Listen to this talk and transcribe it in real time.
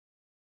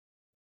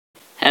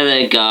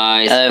Hello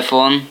guys. Hello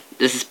everyone.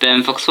 This is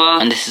Ben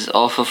Foxwell. And this is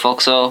Arthur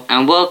Foxwell.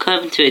 And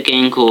welcome to a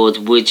game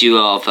called Would You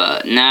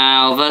Rather.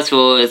 Now, first of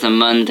all, it's a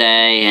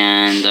Monday,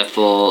 and I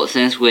thought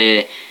since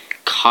we're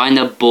kind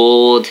of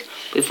bored,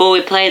 before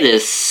we play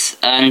this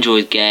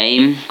Android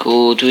game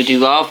Called Would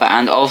You Rather,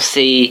 and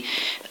obviously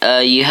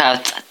you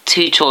have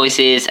two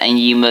choices and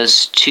you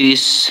must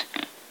choose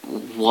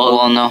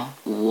what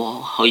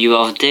you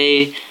rather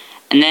do.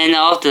 And then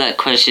after that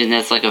question,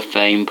 there's like a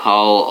phone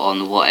poll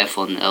on what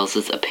everyone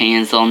else's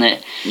opinions on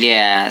it.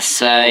 Yeah,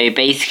 so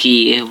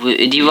basically,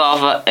 would you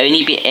rather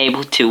only be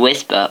able to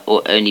whisper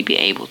or only be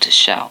able to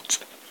shout?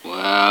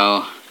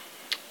 Well,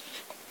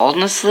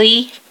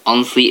 honestly,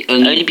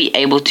 only be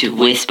able to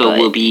whisper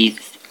will be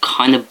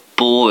kind of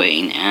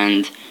boring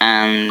and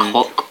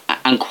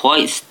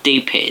quite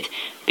stupid,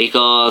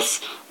 because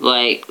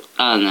like,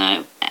 I don't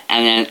know,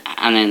 and then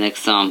an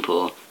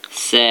example,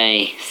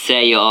 say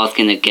you're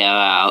asking a girl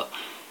out,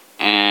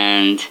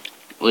 and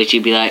would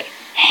you be like,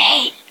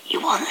 hey, you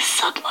wanna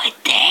suck my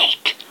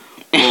dick?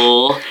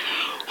 Or,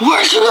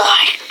 would you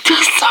like to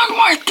suck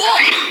my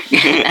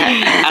dick?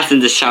 As in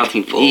the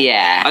shouting form.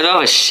 Yeah. I'd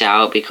rather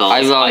shout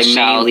because I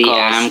mainly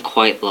am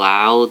quite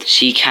loud.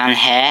 She can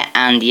hear,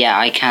 and yeah,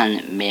 I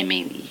can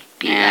mainly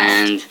be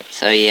loud.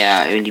 So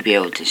yeah, I only be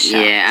able to shout.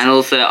 Yeah, and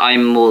also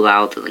I'm more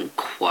louder than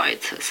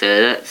quiet, so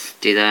let's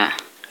do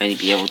that. Only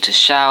be able to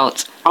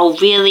shout. Oh,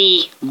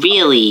 really?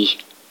 Really?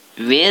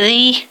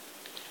 Really?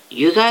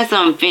 You guys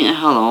aren't thinking,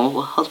 hold on,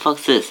 what the fuck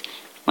is this?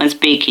 When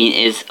speaking,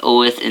 is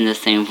always in the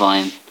same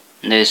volume.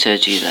 No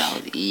surgery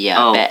loud.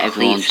 Yeah, I bet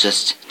everyone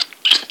just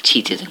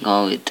cheated and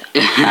got it.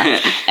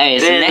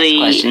 Anyways, the next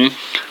question.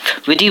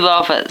 Would you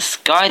rather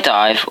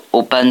skydive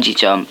or bungee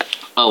jump?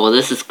 Oh, well,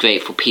 this is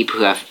great for people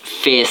who have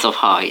fears of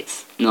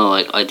heights. No,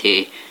 like I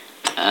do.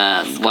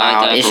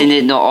 Wow, isn't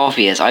it not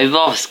obvious? I'd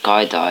rather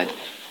skydive.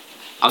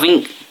 I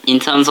think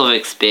in terms of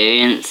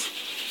experience,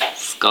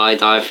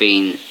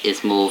 skydiving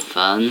is more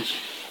fun.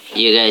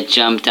 You're gonna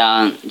jump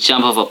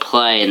off a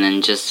plane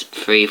and just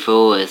free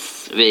fall.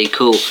 It's really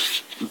cool.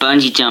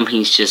 Bungee jumping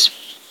is just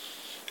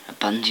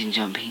bungee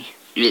jumping.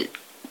 I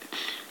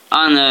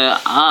don't know.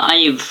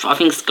 I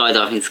think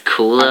skydiving is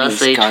cooler.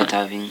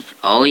 Skydiving.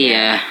 Oh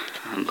yeah,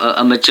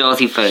 a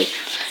majority vote.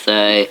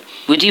 So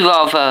would you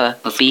rather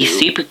be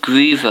Super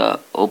Groover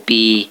or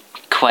be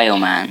Quail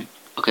Man?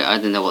 Okay, I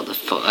don't know what the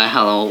fuck.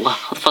 Hello, what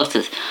the fuck is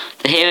this?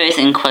 The heroes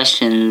in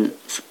question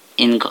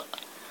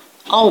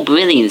oh,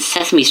 brilliant!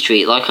 Sesame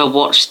Street. Like I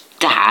watched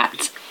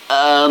that.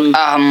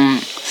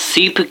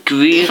 Super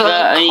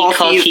Groover, only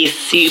cause he's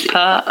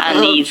super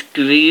and he's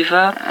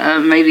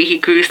Groover. Maybe he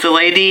grooves the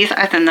ladies.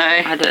 I don't know.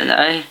 I don't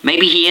know.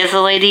 Maybe he is a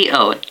lady.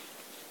 Oh.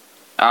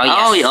 Oh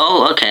yes.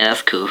 Oh, okay,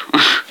 that's cool.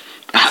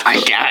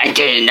 I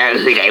didn't know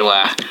who they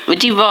were.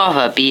 Would you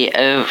rather be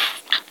a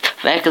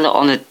regular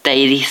on a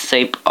daily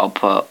soap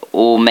opera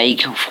or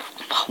make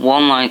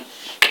one-night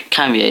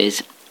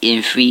cameos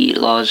in 3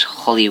 large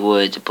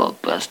Hollywood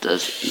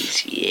blockbusters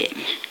each year?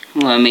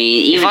 Well, I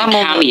mean, even a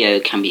cameo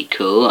can be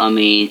cool. I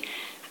mean,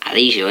 at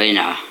least you're in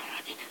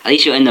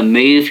a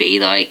movie,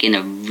 like in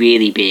a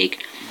really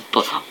big.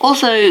 But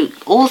also,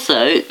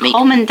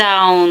 comment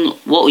down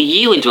what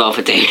you would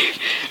rather do.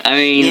 I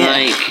mean,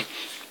 like,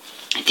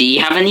 do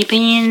you have any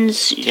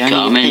opinions?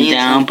 Comment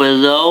down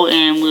below,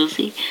 and we'll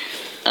see.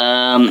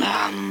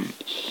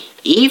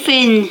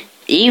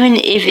 Even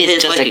if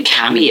it's just like a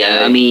cameo,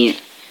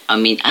 I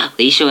mean, at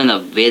least you're in a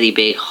really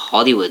big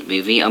Hollywood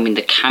movie. I mean,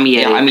 the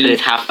cameo could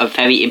have a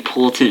very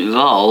important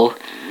role.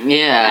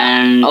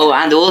 Yeah. And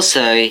and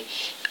also,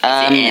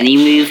 any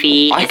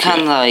movie. I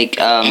can like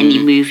any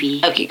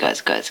movie. Okay,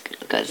 guys,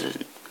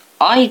 listen.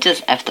 I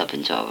just effed up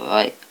in drama,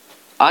 right?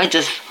 I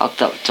just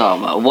fucked up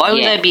drama. Why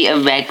would I be a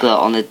regular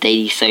on a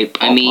daily soap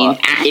opera? I mean,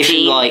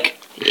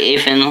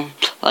 if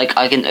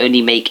I can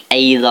only make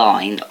a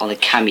line on a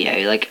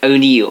cameo, like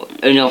only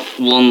off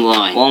one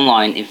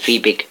line in 3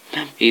 big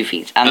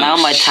movies, and now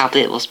my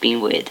tablet was being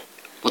weird.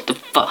 What the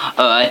fuck?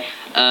 Alright,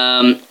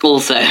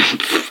 also,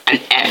 an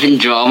effing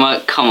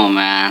drama, come on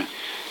man.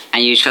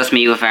 And you trust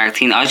me with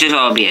acting? I'd just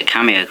rather be a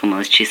cameo, come on,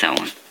 let's choose that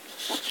one.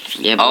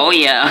 Yeah, oh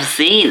yeah,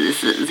 see,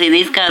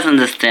 these guys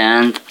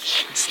understand.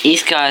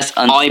 These guys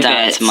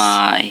understand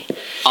my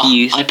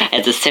views. I bet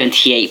there's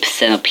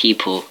 78% of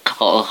people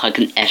call like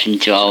an effing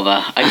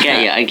drama.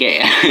 I get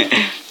ya.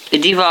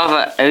 Would you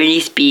rather only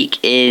speak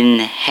in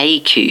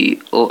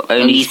haiku or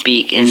only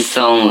speak in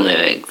song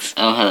lyrics?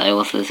 Oh, hello,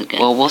 what's this again?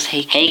 Well, what's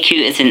haiku? Haiku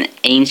is an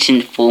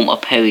ancient form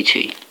of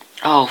poetry.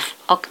 Oh,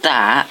 fuck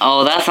that.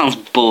 Oh, that sounds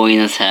boring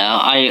as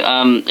hell.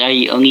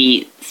 I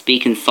only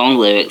speak in song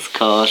lyrics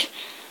cause,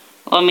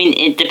 well, I mean,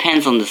 it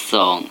depends on the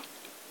song.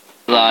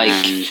 Like,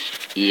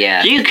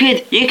 yeah. You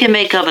can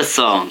make up a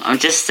song. I'm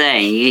just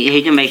saying,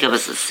 you can make up a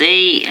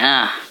see.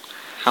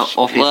 How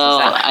obvious is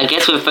that? I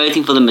guess we're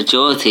voting for the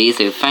majority,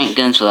 so thank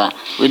goodness for that.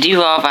 Would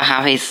you rather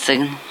have a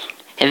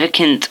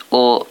significant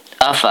or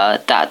other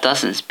that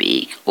doesn't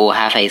speak, or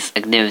have a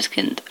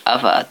significant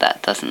other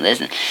that doesn't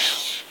listen?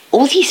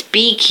 all these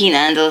speaking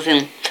and all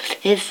things.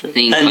 Here's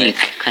the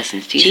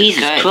questions.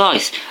 Jesus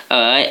Christ.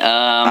 Alright,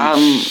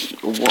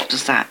 what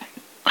does that?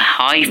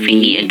 Hi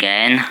thingy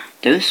again.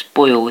 Don't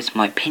spoil with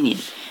my opinion.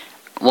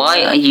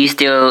 Why are you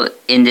still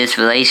in this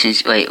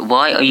relationship? Wait,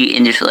 why are you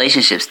in this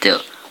relationship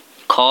still?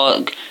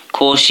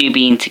 Course you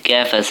been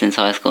together since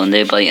high school and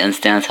nobody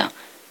understands how.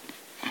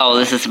 Oh,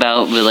 this is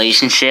about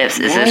relationships?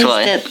 Is this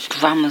why? Why is the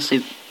grammar so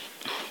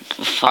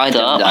fucked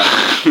up?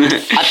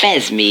 I bet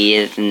it's me,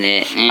 isn't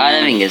it? I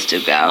don't think it's the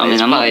grammar. I mean,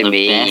 it's I'm not probably the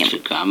me. best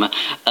at grammar.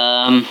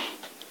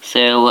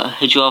 So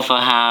would you rather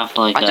have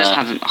like I just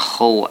had a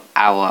whole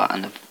hour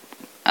and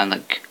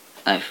like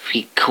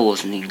 3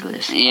 calls in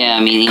English. Yeah, I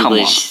mean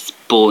English is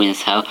boring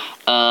as hell.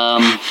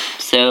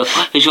 So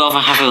would you rather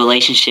have a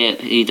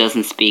relationship who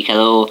doesn't speak at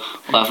all,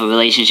 or have a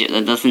relationship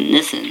that doesn't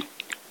listen?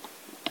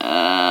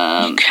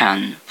 You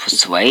can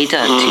persuade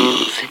her to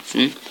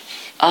listen.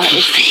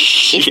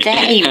 Is there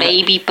a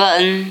maybe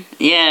button?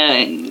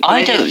 Yeah,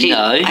 I don't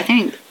know. I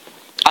think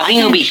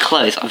it'll be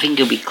close. I think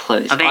it'll be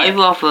close. I'd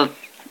rather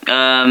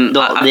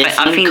not listen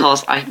I think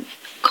because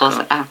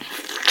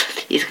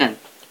he's going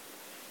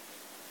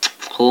to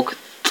talk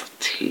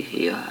to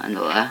you and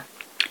all that.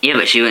 Yeah,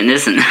 but she wouldn't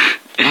listen.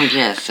 Oh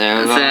yeah,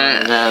 so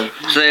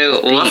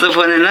what's the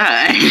point in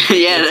that?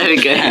 Yeah, there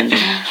we go.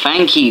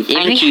 Thank you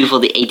for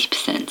the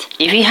 80%.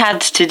 If you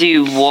had to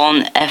do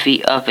one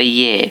every other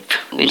year,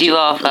 would you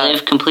rather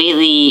live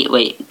completely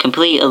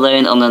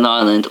alone on an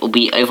island or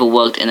be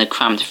overworked in a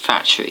cramped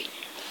factory?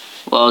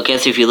 Well, I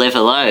guess if you live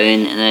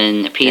alone,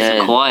 then peace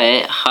and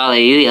quiet,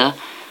 hallelujah.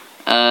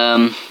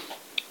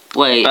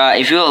 Wait. But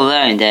if you're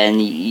alone, then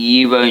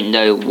you won't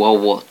know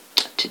what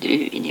to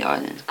do in the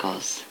island,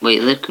 cause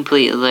wait, live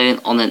completely alone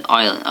on an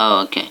island.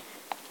 Oh, okay.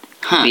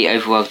 Huh. Be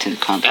overworked in the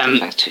cramped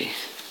factory.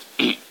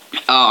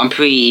 Oh, I'm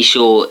pretty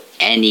sure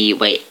any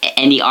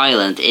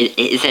island.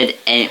 It said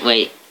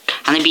wait.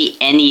 Can it be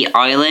any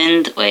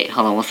island? Wait,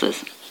 hold on. What's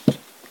this?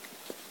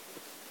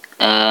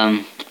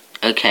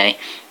 Okay.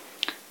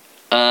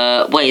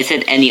 Wait, it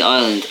said any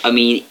island. I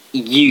mean,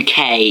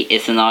 UK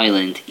is an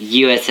island.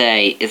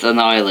 USA is an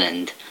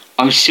island.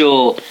 I'm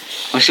sure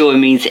it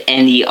means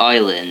any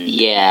island.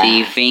 Yeah. Do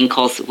you think?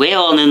 Cause we're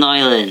on an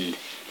island.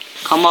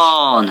 Come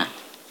on.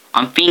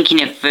 I'm thinking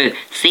it through.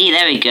 See,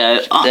 there we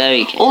go. Oh, there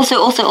we go.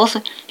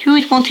 Also, who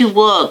would want to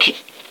work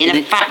in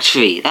a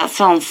factory? That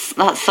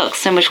sucks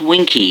so much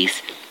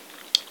winkies.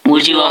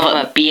 Would you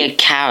rather be a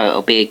carrot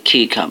or be a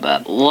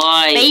cucumber?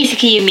 Why?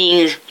 Basically, it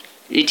means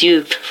would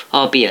you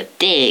rather be a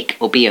dick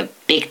or be a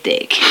big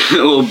dick?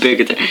 Or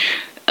bigger dick.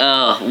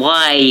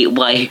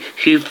 Why?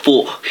 Who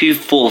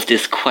thought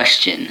this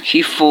question?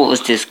 Who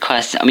thought this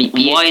question? I mean,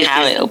 be a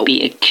carrot or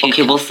be a cucumber.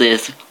 Okay, what's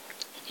this?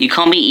 You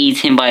can't be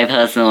eaten by a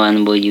person or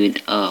animal. You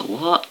would.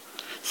 What?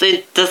 So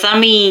does that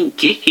mean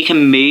you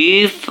can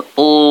move,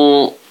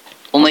 or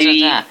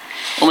maybe,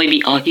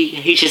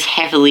 he just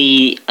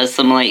heavily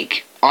some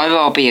like. I'd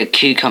rather be a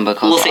cucumber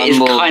because also it's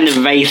kind of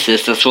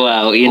racist as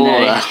well, you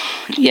know.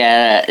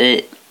 Yeah,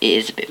 it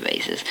is a bit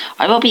racist.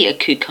 I'd rather be a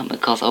cucumber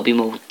because I'll be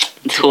more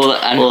taller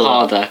and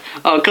harder.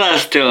 Oh,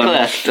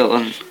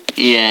 Gladstone.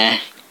 Yeah.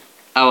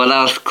 Oh, well,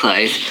 that was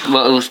close.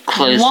 Well, it was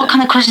close. What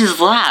kind of question is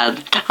that?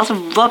 That's a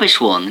rubbish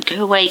one.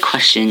 Go away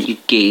question, you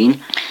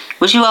goon.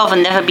 Would you rather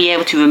never be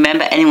able to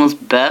remember anyone's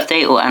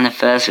birthday or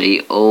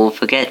anniversary, or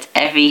forget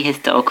every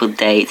historical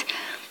date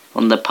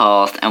from the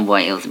past and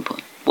why it was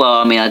important? Well,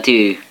 I mean, I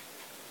do.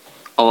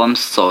 Oh, I'm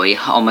sorry.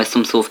 Am I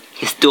some sort of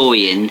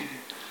historian?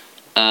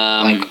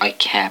 I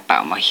care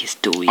about my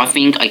history. I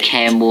think I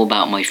care more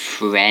about my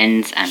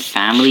friends and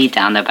family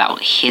than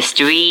about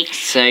history.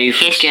 So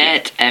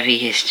forget every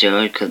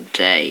historical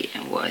day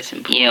and what is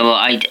important. Yeah, well,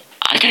 I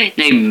don't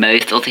know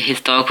most of the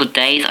historical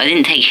days. I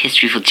didn't take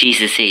history for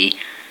GCSE.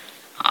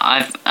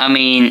 I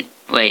mean,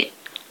 wait,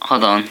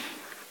 hold on.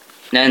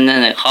 No.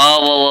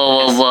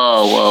 Oh,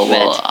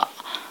 whoa.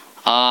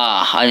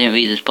 I didn't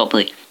read this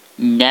properly.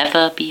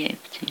 Never be able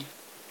to.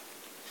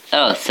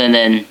 Oh, so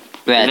then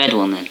the red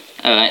one then.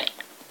 Alright.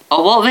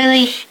 Oh, what,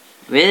 really?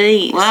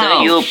 Really? Wow.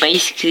 So you're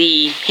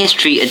basically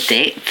history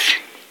addict?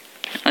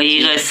 Are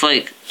you guys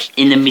like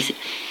in the music?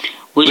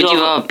 Would you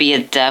rather be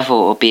a devil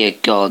or be a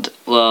god?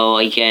 Well,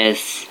 I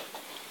guess.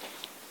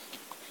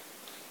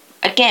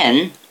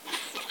 Again,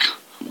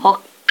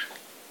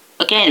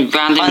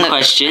 random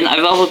question. I'd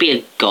rather be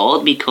a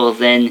god because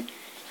then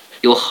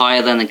you're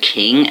higher than a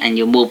king and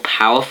you're more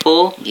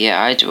powerful.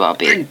 Yeah, I'd rather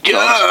be a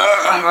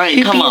god.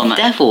 Right, come on, man.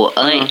 Devil.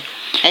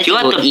 You're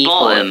at the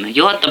bottom.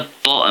 You're at the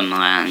bottom,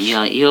 man.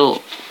 You're.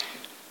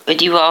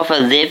 Would you rather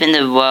live in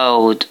a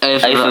world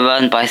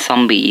overrun by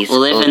zombies, or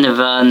live in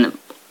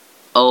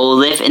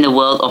the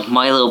world of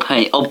My Little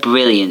Pony? Oh,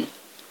 brilliant!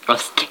 A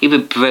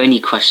stupid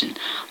brony question.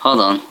 Hold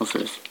on, what's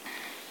this?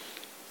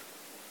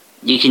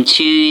 You can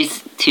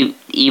choose to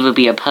either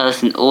be a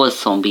person or a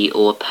zombie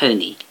or a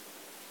pony.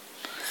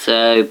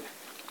 So,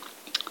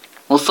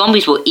 well,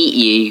 zombies will eat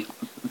you.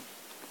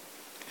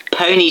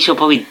 Ponies will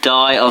probably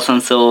die or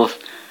some sort of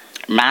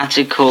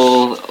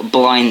magical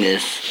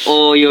blindness.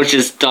 Or you'll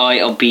just die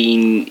of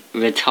being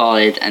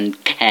retarded and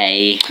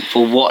gay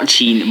for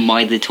watching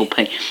My Little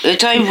Pony.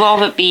 Would I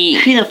rather be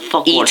Who the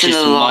fuck watches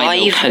eaten My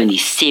Little alive Pony?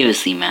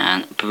 Seriously,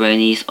 man.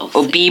 Bronies, or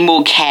obviously. be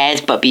more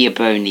cared but be a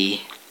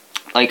brony?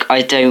 Like,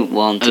 I don't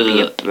want to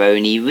be a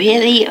brony.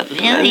 Really? A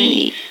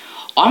brony?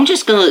 I'm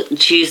just gonna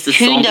choose the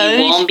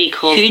zombie one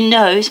because... Who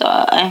knows?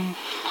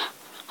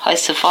 I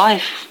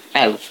survive.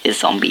 Oh, it's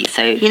zombie,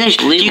 so...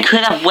 You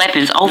could have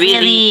weapons. Oh,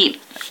 really?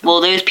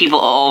 Well, those people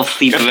are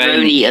obviously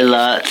brony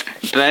alert.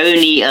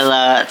 Brony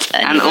alert.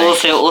 Anyway. And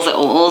also,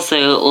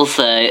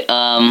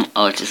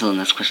 oh, just on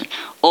this question.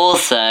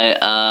 Also,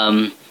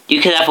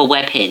 you could have a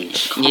weapon.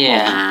 Come on,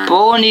 man.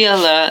 Brony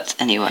alert.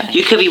 Anyway.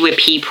 You could be with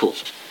people.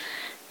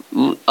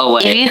 Oh,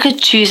 wait. If you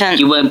could choose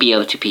You won't be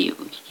able to be...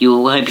 You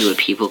won't be with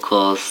people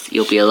because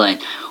you'll be alone.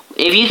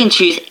 If you can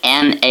choose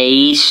an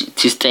age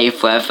to stay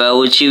forever,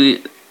 would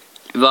you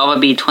rather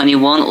be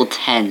 21 or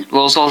 10?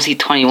 Well, it's obviously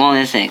 21,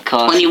 isn't it?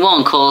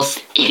 21, cause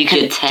you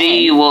can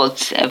do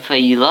whatever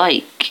you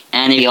like.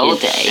 And the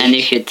old age. And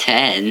if you're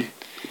 10,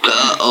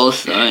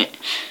 also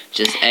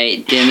just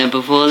ate dinner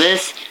before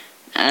this.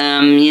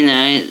 You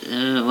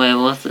know, where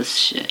was this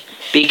shit?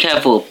 Be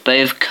careful.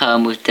 Both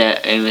come with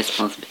their own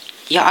responsibility.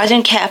 Yeah, I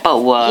don't care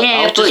about work.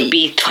 Yeah, I'll just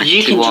be 21.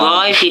 You can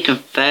drive, you can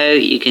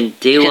vote, you can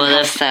do whatever.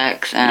 Have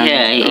sex and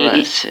all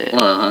that shit.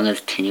 Well,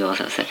 unless 10-year-olds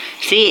have sex.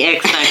 See,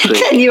 exactly.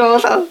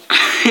 10-year-olds have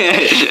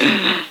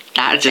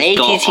That just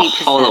got a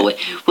whole away.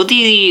 We'll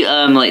do,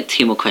 like,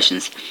 2 more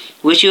questions.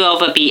 Would you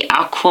rather be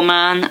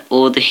Aquaman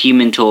or the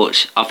Human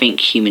Torch? I think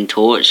Human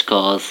Torch,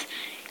 because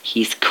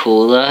he's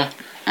cooler.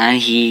 And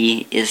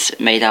he is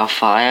made out of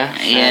fire.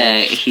 So.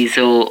 Yeah, he's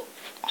all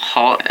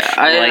hot,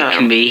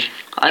 like me.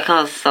 I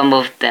guess some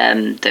of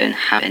them don't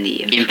have any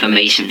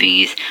information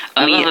thingies.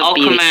 I mean,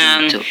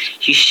 Aquaman,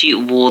 you shoot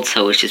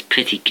water, which is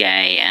pretty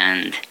gay,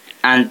 and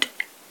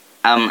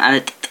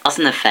it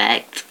doesn't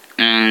affect.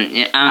 And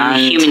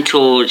Human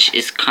Torch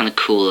is kind of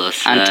cooler,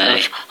 so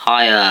and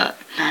higher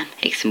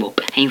makes it more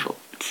painful.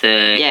 So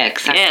yeah,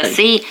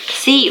 exactly. Yeah,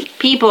 see,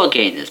 people are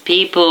getting this.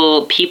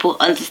 People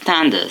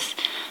understand us.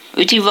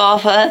 Would you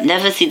rather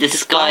never see the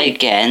sky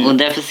again, or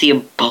never see a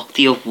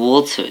body of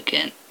water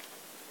again?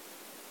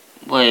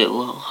 Wait,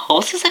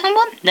 what's the second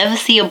one? Never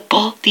see a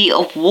body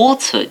of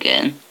water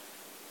again?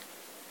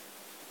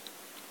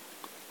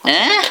 What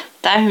does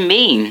that even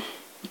mean?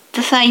 What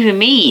does that even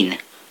mean?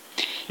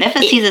 Never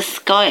see the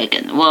sky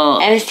again. Well,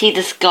 never see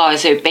the sky,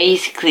 so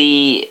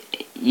basically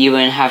you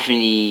won't have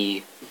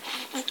any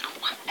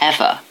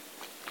ever.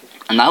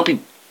 And that'll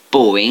be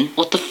boring.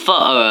 What the fuck?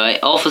 Alright,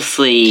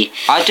 obviously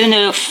I don't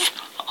know if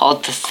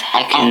the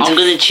second I'm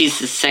gonna choose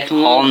the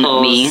second one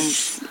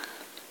means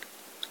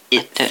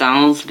it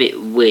sounds a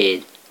bit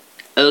weird.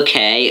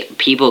 Okay,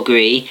 people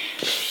agree.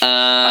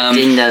 I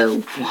didn't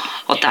know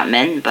what that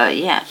meant, but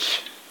yeah.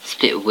 It's a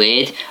bit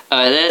weird.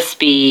 Let's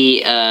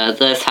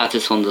have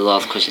this one, the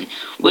last question.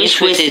 Which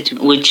wizard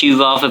would you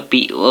rather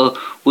be, or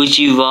would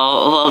you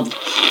rather...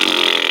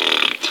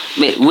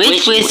 Wait,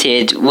 which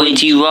wizard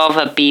would you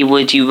rather be,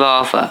 would you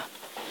rather?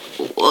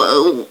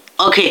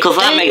 Okay, because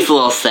that makes a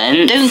lot of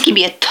sense. Don't give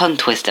me a tongue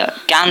twister.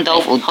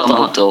 Gandalf or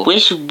Dumbledore?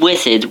 Which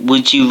wizard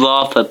would you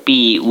rather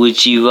be?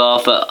 Would you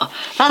rather...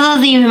 That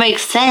doesn't even make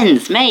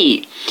sense,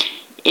 mate.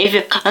 If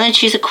you're gonna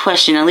choose a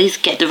question, at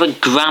least get the right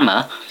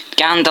grammar.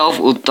 Gandalf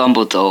or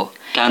Dumbledore?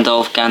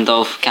 Gandalf.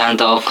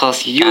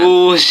 Because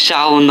you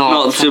shall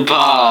not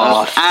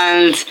surpass.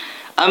 And,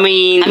 I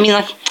mean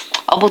like,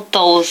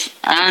 Dumbledore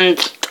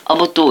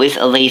is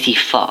a lazy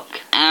fuck.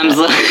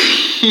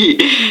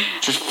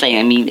 Just saying,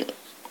 I mean...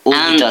 All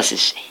he does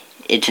is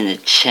sit in a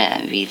chair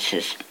and reads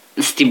his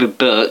stupid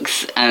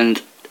books,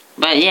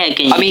 but yeah,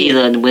 again, you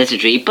learn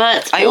wizardry.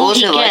 But all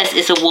he gets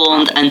is a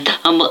wand, and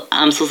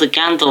sort of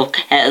Gandalf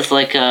has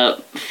like a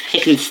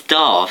hidden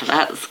staff.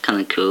 That's kind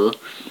of cool.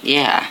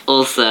 Yeah.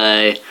 Also,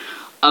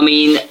 I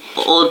mean,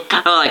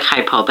 like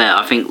Harry Potter,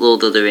 I think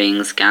Lord of the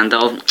Rings,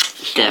 Gandalf,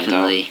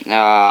 definitely.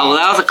 Oh,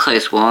 that was a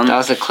close one.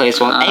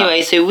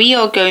 Anyway, so we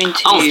are going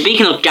to... Oh,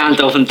 speaking of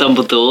Gandalf and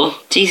Dumbledore.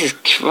 Jesus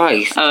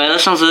Christ. Alright,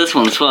 let's answer this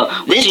one as well.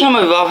 This time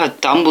I'd rather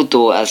have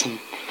Dumbledore as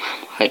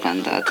my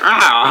granddad.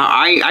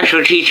 I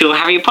shall teach you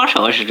Harry Potter,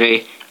 I should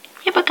do.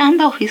 Yeah, but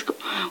Gandalf, he's cool.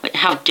 Wait,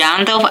 have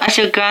Gandalf as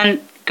your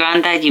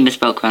granddad? You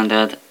misspelled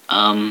granddad.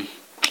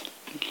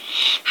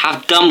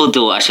 Have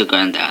Dumbledore as your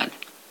granddad.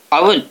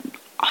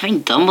 I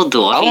think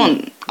Dumbledore. I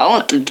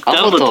want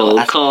Dumbledore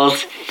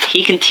because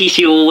he can teach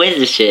you all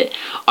wizard shit.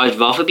 I'd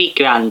rather be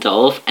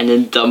Gandalf and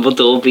then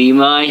Dumbledore be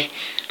my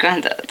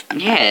granddad.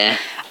 Yeah.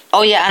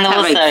 Oh yeah, and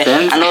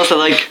also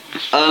like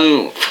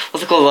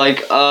what's it called,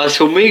 like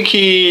so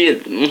Mickey,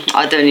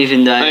 I don't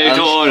even know.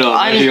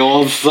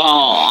 Your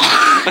song.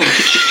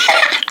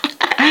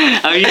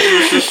 Have you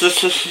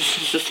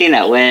seen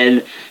that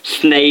when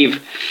Snape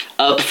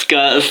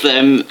upskirts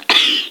them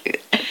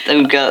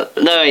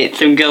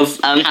girls'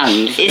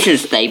 hands? Isn't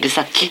Snape, it's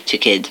that teacher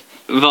kid.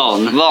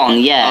 Ron,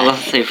 yeah. Oh,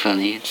 that's so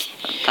funny.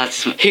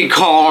 That's he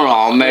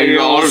can't make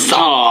your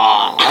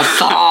song.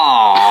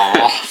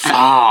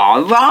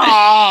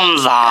 Ron.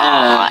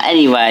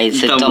 Anyway,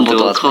 so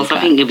Dumbledore's my because I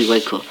think it'd be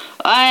way cool.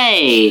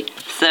 Hey,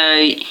 so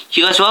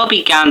you guys rather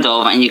be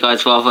Gandalf and you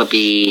guys rather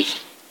be...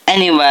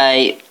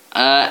 Anyway,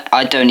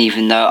 I don't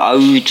even know. I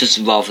would just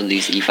rather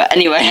lose either.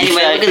 Anyway, so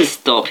we're going to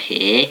stop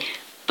here.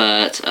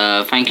 But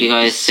thank you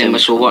guys so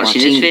much for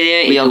watching this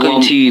video. We are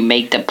going to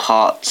make the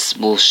parts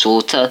more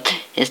shorter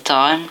this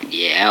time.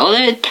 Yeah,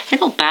 although they're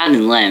not bad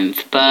in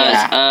length.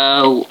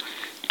 But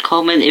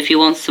comment if you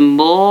want some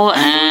more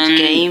and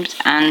games.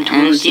 And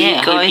we'll see you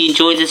guys. Hope you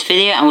enjoyed this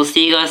video, and we'll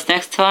see you guys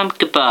next time.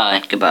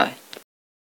 Goodbye. Goodbye.